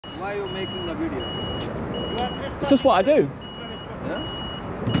Why are you making a video? It's just what I do.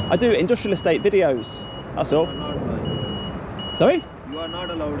 Yeah? I do industrial estate videos. That's all. You are not allowed. Sorry? You are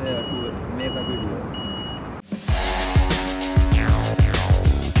not allowed here to make a video.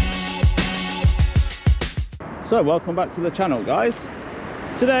 So welcome back to the channel, guys.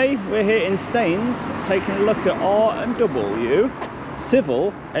 Today we're here in Staines taking a look at R&W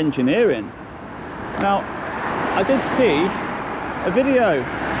Civil Engineering. Now, I did see a video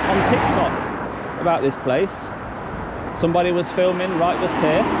on TikTok about this place. Somebody was filming right just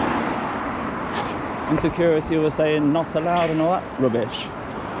here, and security was saying not allowed and all that rubbish.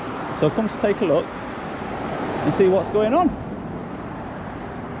 So I've come to take a look and see what's going on.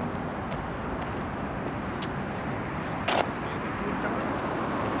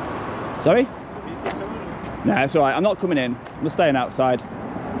 Sorry? No, it's all right. I'm not coming in. I'm staying outside.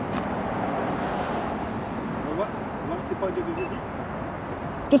 What's the point of the visit?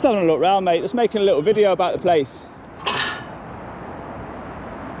 Just having a look round, mate. Just making a little video about the place.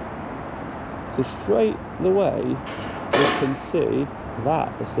 So straight the way, you can see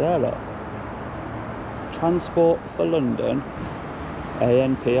that. It's there, look. Transport for London,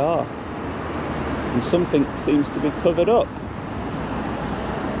 ANPR. And something seems to be covered up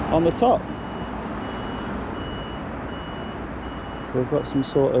on the top. So we've got some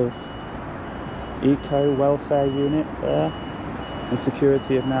sort of eco welfare unit there, and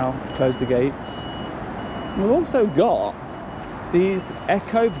security have now closed the gates. And we've also got these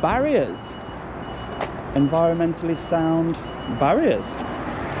eco barriers, environmentally sound barriers.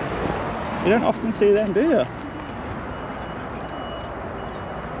 You don't often see them, do you?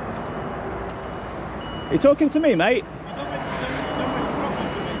 You talking to me, mate?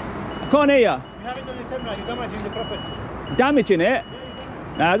 I can't hear you. You have it on the camera, you're damaging the property. Damaging it?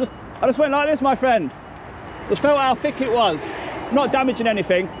 No, I just went like this, my friend. Just felt how thick it was. Not damaging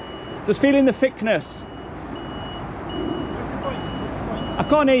anything, just feeling the thickness. What's the point? What's the point? I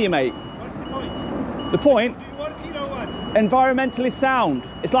can't hear you, mate. What's the point? The point, Do you work here or what? environmentally sound.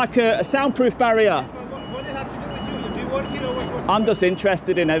 It's like a soundproof barrier. What does it have to do with you? Do you work here or what? I'm just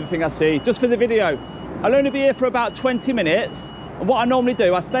interested in everything I see, just for the video. I'll only be here for about 20 minutes. And what I normally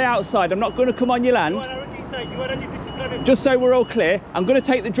do, I stay outside. I'm not going to come on your land. You are already inside. You already disciplined. Just so we're all clear, I'm going to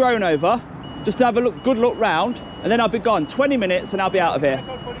take the drone over, just to have a good look round, and then I'll be gone. 20 minutes and I'll be out of here. I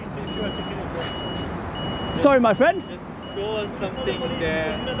call police if you are taking a drone. Sorry, my friend. Just show us Call the something police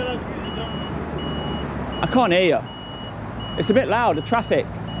there. because you're not allowed to use the drone. I can't hear you. It's a bit loud, the traffic.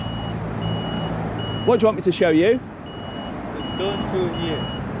 What do you want me to show you? Just don't show here.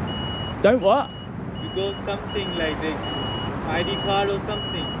 Don't what? You go something like the ID card or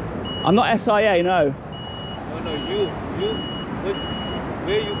something. I'm not SIA, no. No, what,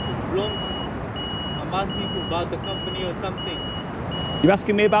 where you belong? I'm asking you about the company or something. You're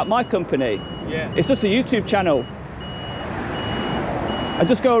asking me about my company? Yeah. It's just a YouTube channel. I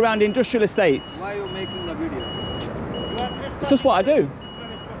just go around industrial estates. Why are you making a video? You are trespassing. It's just what I do.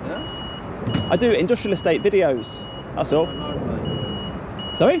 Yeah? I do industrial estate videos. That's You all. are not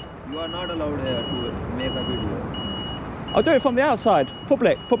allowed. Sorry? You are not allowed here to make a video. I'll do it from the outside.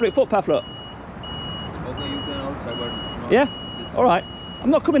 Public footpath, look. Okay, you can outside, but not Yeah? this All right. I'm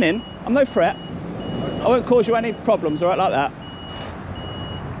not coming in. I'm no threat. I won't cause you any problems, all right, like that.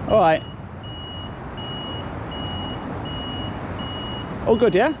 All right. All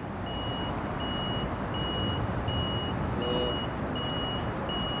good, yeah? So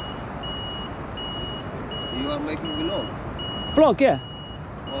you are making vlog Vlog, yeah.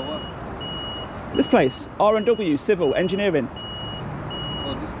 or what? This place, R&W Civil Engineering.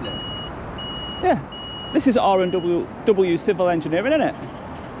 Oh, this place. Yeah. This is R&W Civil Engineering, isn't it?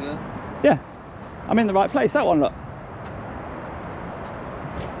 Yeah. Yeah. I'm in the right place, that one, look.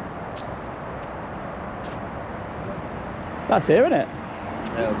 That's here, isn't it?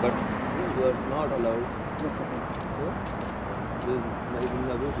 Yeah, but you are not allowed. This is making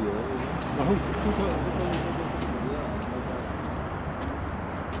a video.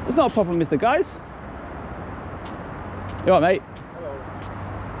 There's not a problem, is there, guys? You all right, mate?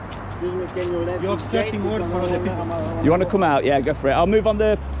 You're obstructing work for other people. You want to come out? Yeah, go for it. I'll move on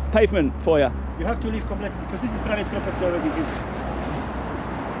the pavement for you. You have to leave completely because this is private property already.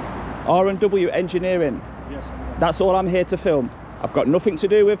 R&W Engineering. Yes. That's all I'm here to film. I've got nothing to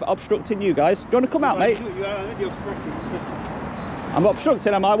do with obstructing you guys. Do you want to come out, mate? You are already obstructing. I'm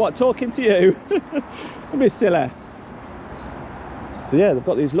obstructing, am I? What, talking to you? A bit silly. So yeah, they've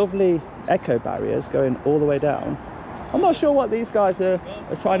got these lovely eco barriers going all the way down. I'm not sure what these guys are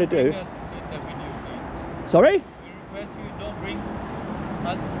trying to do. Sorry? We request you don't bring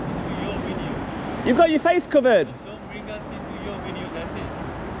us into your video. You've got your face covered. Don't bring us into your video, that's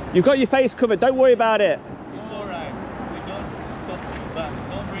it. You've got your face covered, don't worry about it. It's alright. We don't stop you back.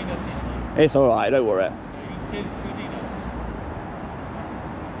 Don't bring us in. It's alright, don't worry. You still shooting us.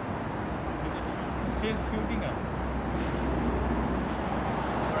 You're still shooting us.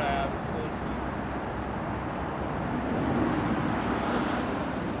 Alright, I've told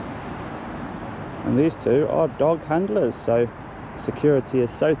you. And these two are dog handlers, so security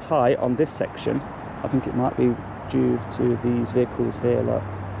is so tight on this section. I think it might be due to these vehicles here, like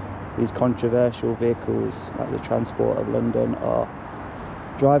these controversial vehicles like the Transport of London are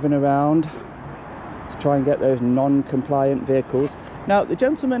driving around to try and get those non-compliant vehicles. Now the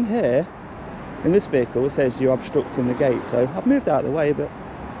gentleman here in this vehicle says you're obstructing the gate, so I've moved out of the way, but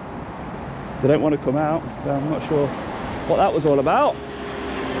they don't want to come out, so I'm not sure what that was all about.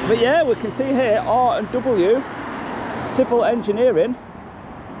 But yeah, we can see here R&W Civil Engineering,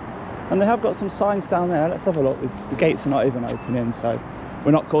 and they have got some signs down there. Let's have a look. The gates are not even opening, so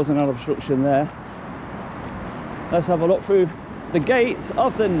we're not causing an obstruction there. Let's have a look through the gate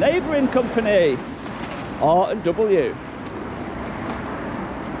of the neighbouring company, R&W.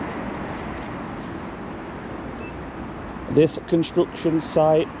 This construction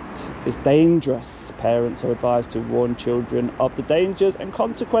site is dangerous. Parents are advised to warn children of the dangers and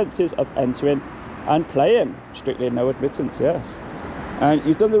consequences of entering and playing. Strictly no admittance, yes. And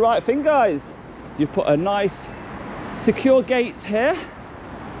you've done the right thing, guys. You've put a nice secure gate here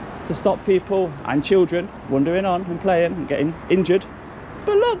to stop people and children wandering on and playing and getting injured.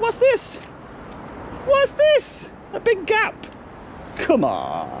 But look, what's this? What's this? A big gap. Come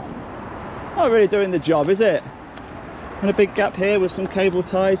on. Not really doing the job, is it? And a big gap here with some cable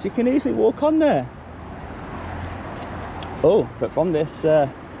ties. You can easily walk on there. Oh, but from this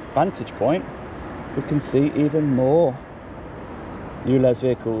vantage point, we can see even more ULEZ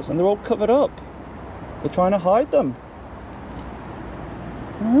vehicles, and they're all covered up. They're trying to hide them.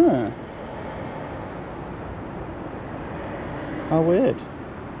 Ah. How weird.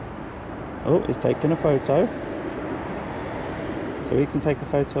 Oh, he's taking a photo. So he can take a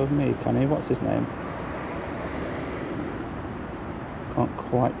photo of me, can he? What's his name? Can't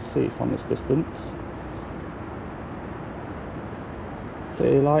quite see from this distance. But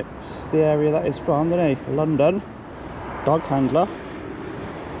he likes the area that he's from, doesn't he? London. Dog handler.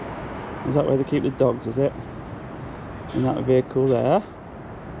 Is that where they keep the dogs, is it? In that vehicle there.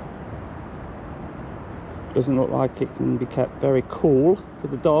 Doesn't look like it can be kept very cool for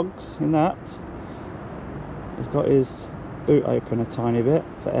the dogs in that. He's got his boot open a tiny bit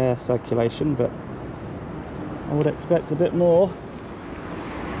for air circulation, but I would expect a bit more.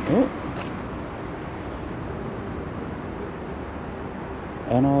 Oh.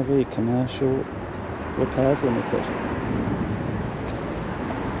 NRV Commercial Repairs Limited.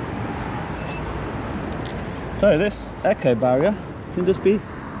 So this echo barrier can just be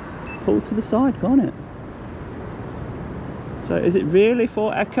pulled to the side, can't it? So is it really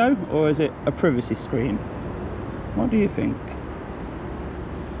for echo, or is it a privacy screen? What do you think?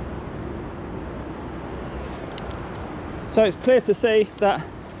 So it's clear to see that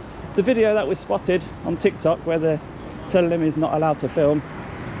the video that we spotted on TikTok where they're telling him he's not allowed to film,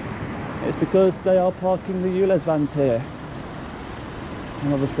 it's because they are parking the ULEZ vans here,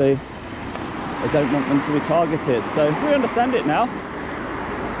 and obviously they don't want them to be targeted. So we understand it now.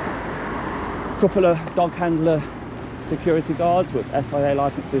 A couple of dog handler security guards with SIA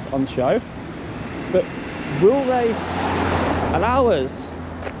licenses on show, but will they allow us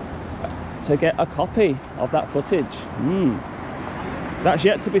to get a copy of that footage? That's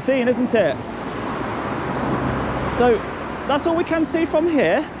yet to be seen, isn't it? So that's all we can see from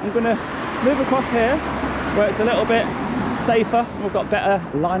here. I'm going to move across here where it's a little bit safer. We've got better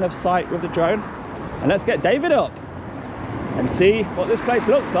line of sight with the drone, and let's get David up and see what this place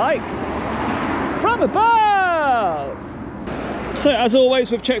looks like from above. So as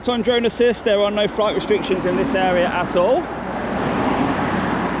always, we've checked on drone assist. There are no flight restrictions in this area at all.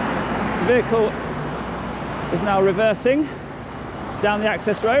 The vehicle is now reversing down the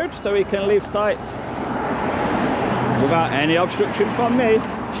access road so we can leave sight without any obstruction from me.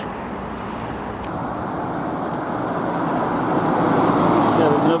 Yeah,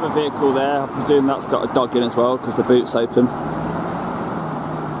 there's another vehicle there. I presume that's got a dog in as well because the boot's open.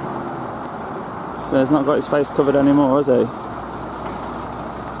 But he's not got his face covered anymore, has he?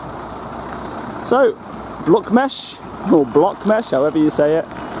 So, block mesh, or block mesh, however you say it.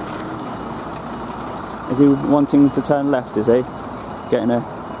 Is he wanting to turn left, is he? Getting a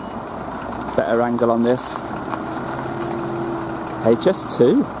better angle on this.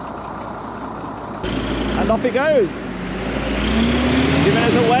 HS2. And off it goes. Giving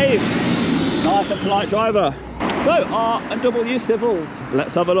us a wave. Nice and polite driver. So, R&W Civils,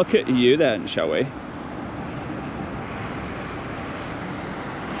 let's have a look at you then, shall we?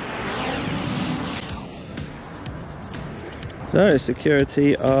 So,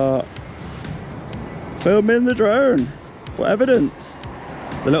 security are filming the drone for evidence.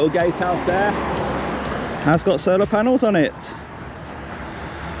 The little gatehouse there has got solar panels on it.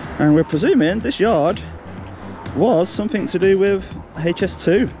 And we're presuming this yard was something to do with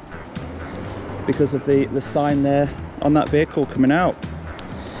HS2 because of the sign there on that vehicle coming out.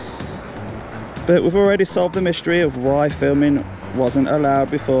 But we've already solved the mystery of why filming wasn't allowed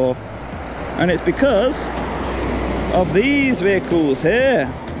before. And it's because of these vehicles here,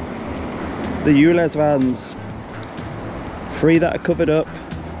 the ULEZ vans. 3 that are covered up,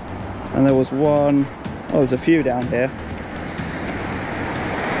 and there was one, oh, there's a few down here.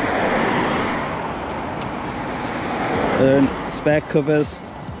 And spare covers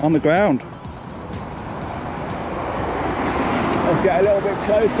on the ground. Let's get a little bit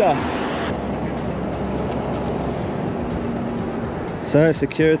closer. So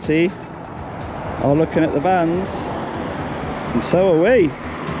security are looking at the vans, and so are we.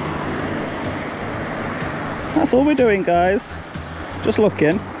 That's all we're doing, guys, just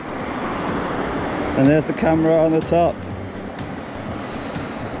looking. And there's the camera on the top.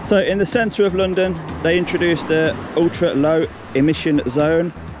 So in the centre of London they introduced the ultra low emission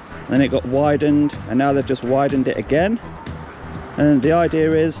zone, then it got widened, and now they've just widened it again. And the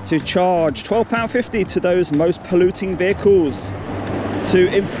idea is to charge £12.50 to those most polluting vehicles to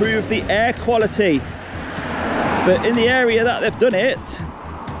improve the air quality. But in the area that they've done it,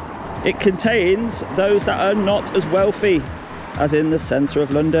 it contains those that are not as wealthy as in the centre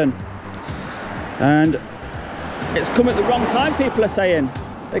of London. And it's come at the wrong time, people are saying.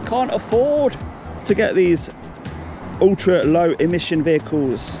 They can't afford to get these ultra low emission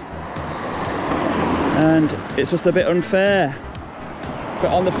vehicles. And it's just a bit unfair.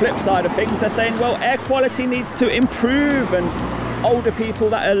 But on the flip side of things, they're saying, well, air quality needs to improve, and older people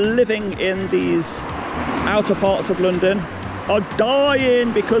that are living in these outer parts of London are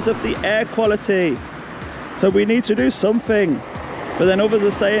dying because of the air quality. So we need to do something. But then others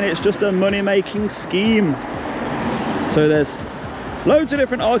are saying it's just a money-making scheme. So there's loads of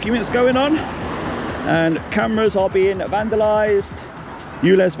different arguments going on, and cameras are being vandalised,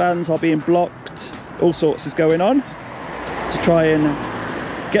 ULEZ vans are being blocked, all sorts is going on to try and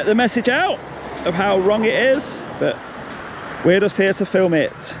get the message out of how wrong it is, but we're just here to film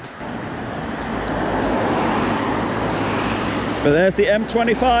it. But there's the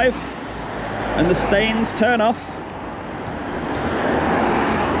M25 and the Staines turn off.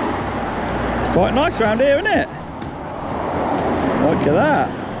 It's quite nice around here, isn't it? Look at that.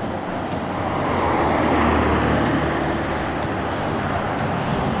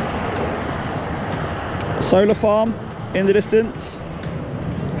 A solar farm in the distance,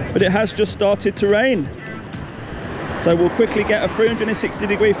 but it has just started to rain. So we'll quickly get a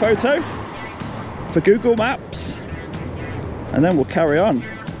 360-degree photo for Google Maps, and then we'll carry on.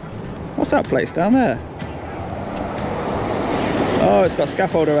 What's that place down there? Oh, it's got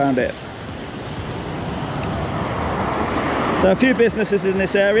scaffold around it. So a few businesses in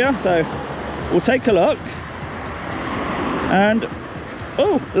this area, so we'll take a look. And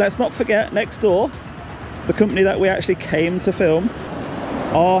oh, let's not forget next door, the company that we actually came to film,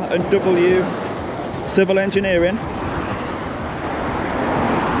 R&W Civil Engineering.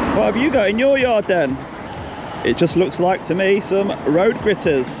 What have you got in your yard then? It just looks like to me some road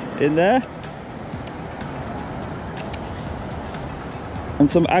gritters in there. And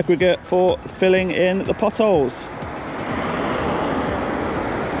some aggregate for filling in the potholes.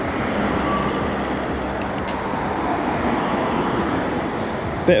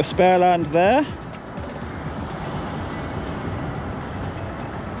 Bit of spare land there.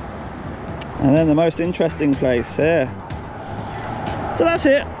 And then the most interesting place here. So that's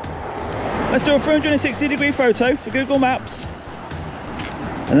it. Let's do a 360-degree photo for Google Maps,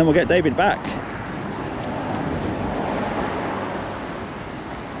 and then we'll get David back.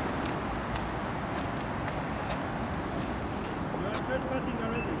 You are trespassing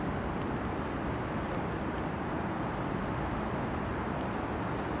already.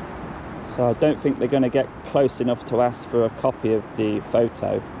 So I don't think they're going to get close enough to ask for a copy of the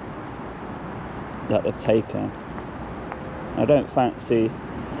photo that they've taken. I don't fancy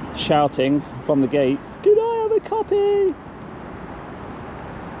shouting from the gate, "Can I have a copy?"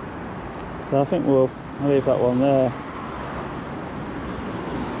 So I think I'll leave that one there.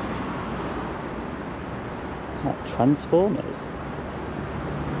 Is that Transformers?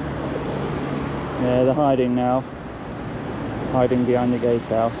 Yeah, they're hiding now. Hiding behind the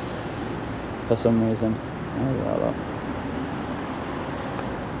gatehouse for some reason. There we are, look.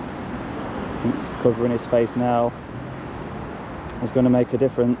 It's covering his face now. It's going to make a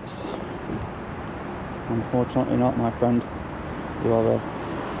difference. Unfortunately not, my friend. You either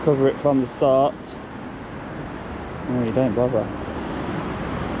cover it from the start, or you don't bother.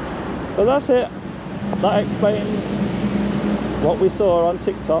 But that's it. That explains what we saw on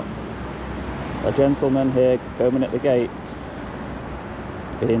TikTok. A gentleman here filming at the gate,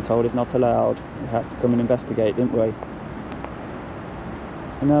 being told he's not allowed. We had to come and investigate, didn't we?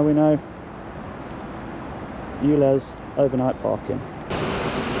 And now we know. ULEZ overnight parking.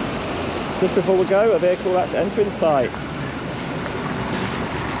 Just before we go, a vehicle that's entering sight.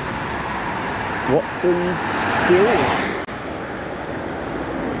 Watson Fuels.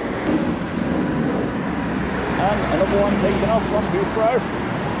 And another one taken off from Heathrow.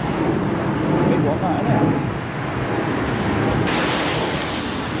 It's a big one, that, isn't it?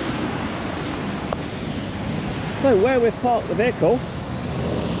 So where we've parked the vehicle,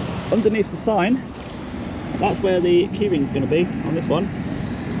 underneath the sign, that's where the keyring's going to be on this one.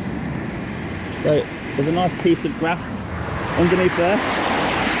 So there's a nice piece of grass underneath there.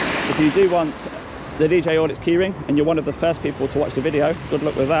 If you do want the djaudits keyring and you're one of the first people to watch the video, good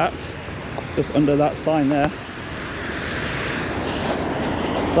luck with that. Just under that sign there.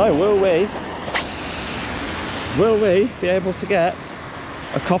 So will we be able to get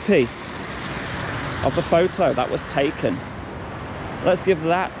a copy of the photo that was taken? Let's give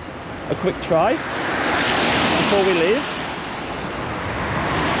that a quick try before we leave.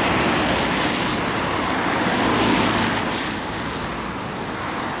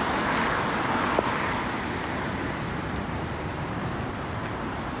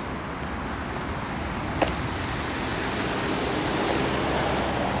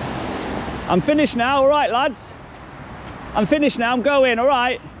 I'm finished now, all right, lads? I'm finished now, I'm going, all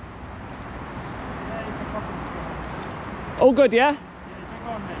right? All good, yeah? Jog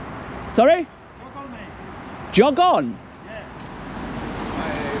on, mate. Sorry? Jog on, mate. Jog on?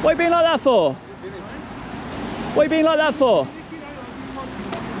 Yeah. What are you being like that for? What are you being like that for?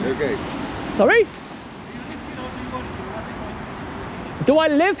 Okay. Sorry? Do I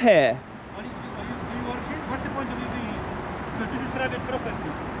live here? What's the point of you being here? Because this is private property.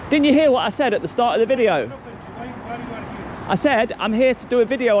 Didn't you hear what I said at the start of the video? Why you are here? I said I'm here to do a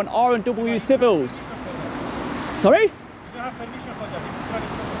video on R&W Civils. Sorry? You don't have permission for that. This is private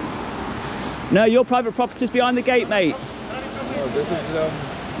property. No, your private property's behind the gate, mate. Oh, this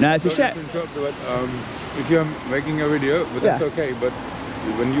is No, it's a sorry shed. to interrupt, but if you're making a video, but that's Yeah. okay. But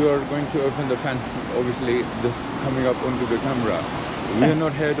when you are going to open the fence, obviously this coming up onto the camera. We are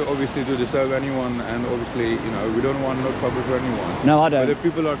not here to obviously to disturb anyone, and obviously, you know, we don't want no trouble for anyone. No, I But don't. if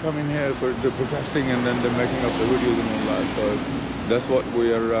people are coming here for the protesting and then they're making up the videos and all that, so that's what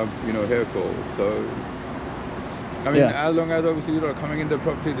we are, you know, here for. So, I mean, Yeah. as long as obviously you're not coming in the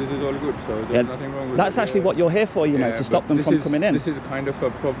property, this is all good. So there's Yeah, nothing wrong with that's it. actually what you're here for, you know, Yeah, to stop but them this from is- coming in. This is kind of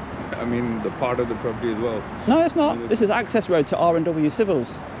a I mean, the part of the property as well. No, it's not. This is access road to R&W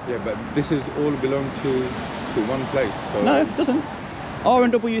Civils. Yeah, but this is all belong to one place. So No, it doesn't.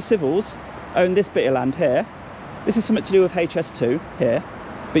 R&W Civils own this bit of land here. This is something to do with HS2 here,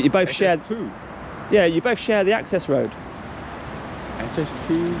 but you both share. HS2. Yeah, you both share the access road.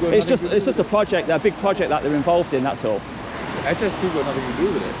 HS2 got It's nothing just to it's do just a project, a big project that they're involved in. That's all. with it. HS2 got nothing to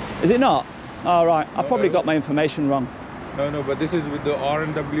do with it. Is it not? Oh, right. I No, probably no. got my information wrong. No, but this is with the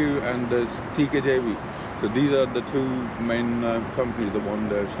R&W and the TKJV. So these are the two main companies, the one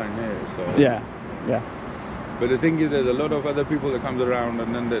that stand here. So Yeah, yeah. But the thing is, there's a lot of other people that comes around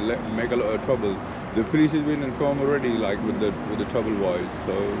and then they make a lot of trouble. The police has been informed already, like with the trouble boys.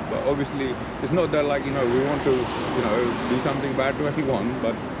 So, but obviously, it's not that like, you know, we want to, you know, do something bad to anyone.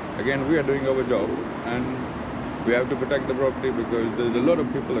 But again, we are doing our job and we have to protect the property because there's a lot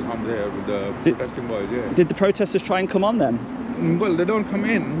of people that come there with the protesting boys. Yeah. Did the protesters try and come on then? Well, they don't come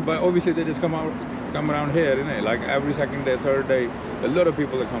in, but obviously they just come around here, innit? Like every second day, third day, a lot of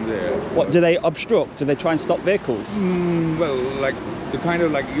people that come there. What, do they obstruct? Do they try and stop vehicles? Well, like the kind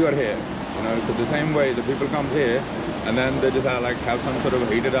of like you are here, you know. So the same way the people come here, and then they just have some sort of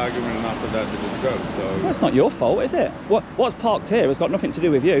heated argument, and after that they just go. So Well, it's not your fault, is it? What's parked here has got nothing to do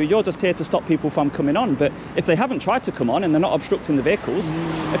with you. You're just here to stop people from coming on. But if they haven't tried to come on and they're not obstructing the vehicles,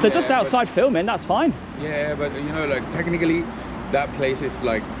 if they're just yeah, outside filming, that's fine. yeah, but you know, like technically, that place is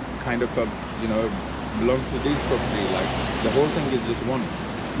like kind of a, you know, belongs to this property. Like the whole thing is just one.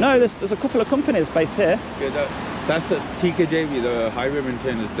 No, there's a couple of companies based here. Yeah, that's the TKJV, the highway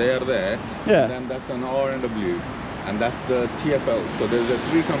maintenance. They are there. Yeah. And then that's an R&W. and that's the TFL. So there's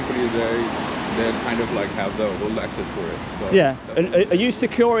 3 companies they kind of like have the whole access for it. So Yeah, and are you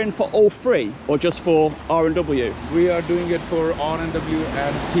securing for all 3 or just for R&W? we are doing it for R&W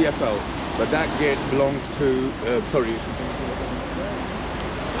and TFL, but that gate belongs to sorry.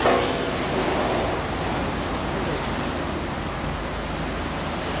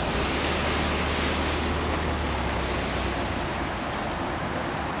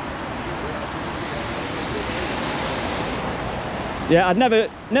 Yeah, I'd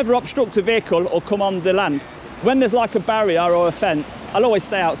never obstruct a vehicle or come on the land. When there's like a barrier or a fence, I'll always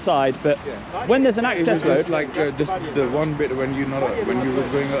stay outside, but when there's an It was access road... just like just the one bit when you were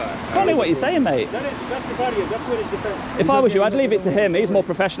going. Can't hear what you're saying, mate. That's the barrier, that's where it's defense. If I was you, I'd leave it to him. He's more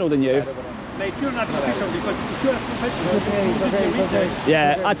professional than you. Mate, you're not professional, because if you're a professional, you do your research.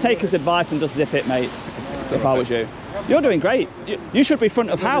 Yeah, I'd take his advice and just zip it, mate, if I was you. You're doing great. You should be front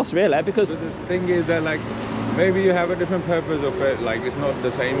of house, really, because... So the thing is that like maybe you have a different purpose of it, like it's not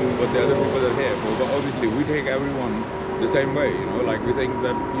the same what the other people are here for, but obviously we take everyone the same way, you know, like we think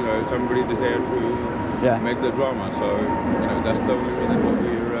that, you know, somebody is here to make the drama, so, you know, that's the only reason what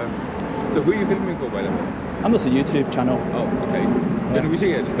we're... So who are you filming for, by the way? I'm just a YouTube channel. Oh, okay. Can we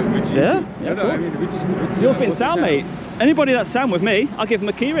see it? Yeah, No, I mean, which Yours been what's the sound, channel? mate. Anybody that's sound with me, I'll give them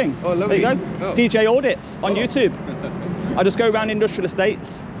a keyring. Oh, lovely. There you go. Oh. djaudits on YouTube. I just go around industrial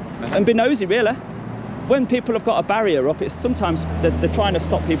estates and be nosy, really. When people have got a barrier up, it's sometimes they're trying to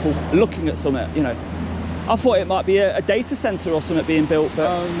stop people looking at something, you know. I thought it might be a data centre or something being built,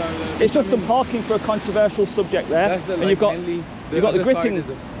 but it's just some parking for a controversial subject there. And you've got the gritting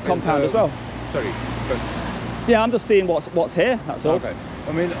compound as well. Sorry. Yeah, I'm just seeing what's here, that's all. Okay.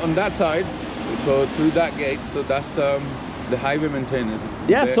 I mean, on that side, so through that gate, so that's the highway maintenance.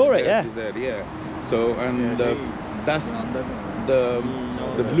 Yeah, I saw it, yeah. There, yeah. So, and that's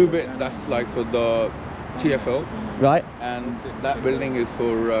the blue bit, that's like for the TFL. Right. And that building is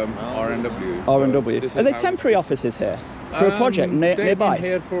for R&W. R&W. So Are they temporary offices here for a project nearby? They've been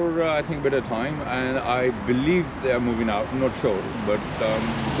here for I think a bit of time, and I believe they are moving out. I'm not sure, but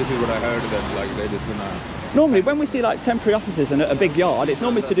this is what I heard, that like they're just gonna. Normally, when we see like temporary offices in a big yard, it's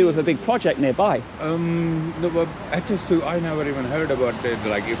normally to do with a big project nearby. No, but HS2, I never even heard about it.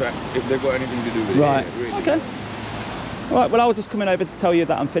 Like if they got anything to do with right. it. Really. Okay. All right. Well, I was just coming over to tell you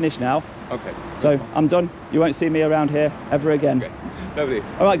that I'm finished now. Okay. So I'm done. You won't see me around here ever again. Okay. Lovely.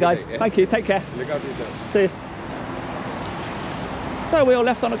 All right, guys. Yeah. Thank you. Take care. Look after yourself. Cheers. So we all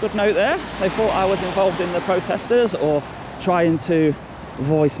left on a good note there. They thought I was involved in the protesters or trying to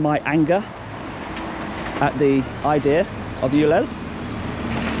voice my anger at the idea of ULEZ.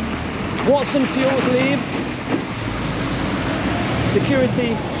 Watson Fuels leaves.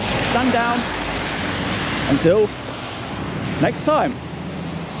 Security, stand down. Until next time.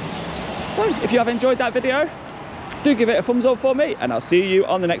 So if you have enjoyed that video, do give it a thumbs up for me, and I'll see you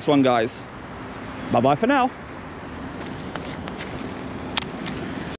on the next one, guys. Bye bye for now.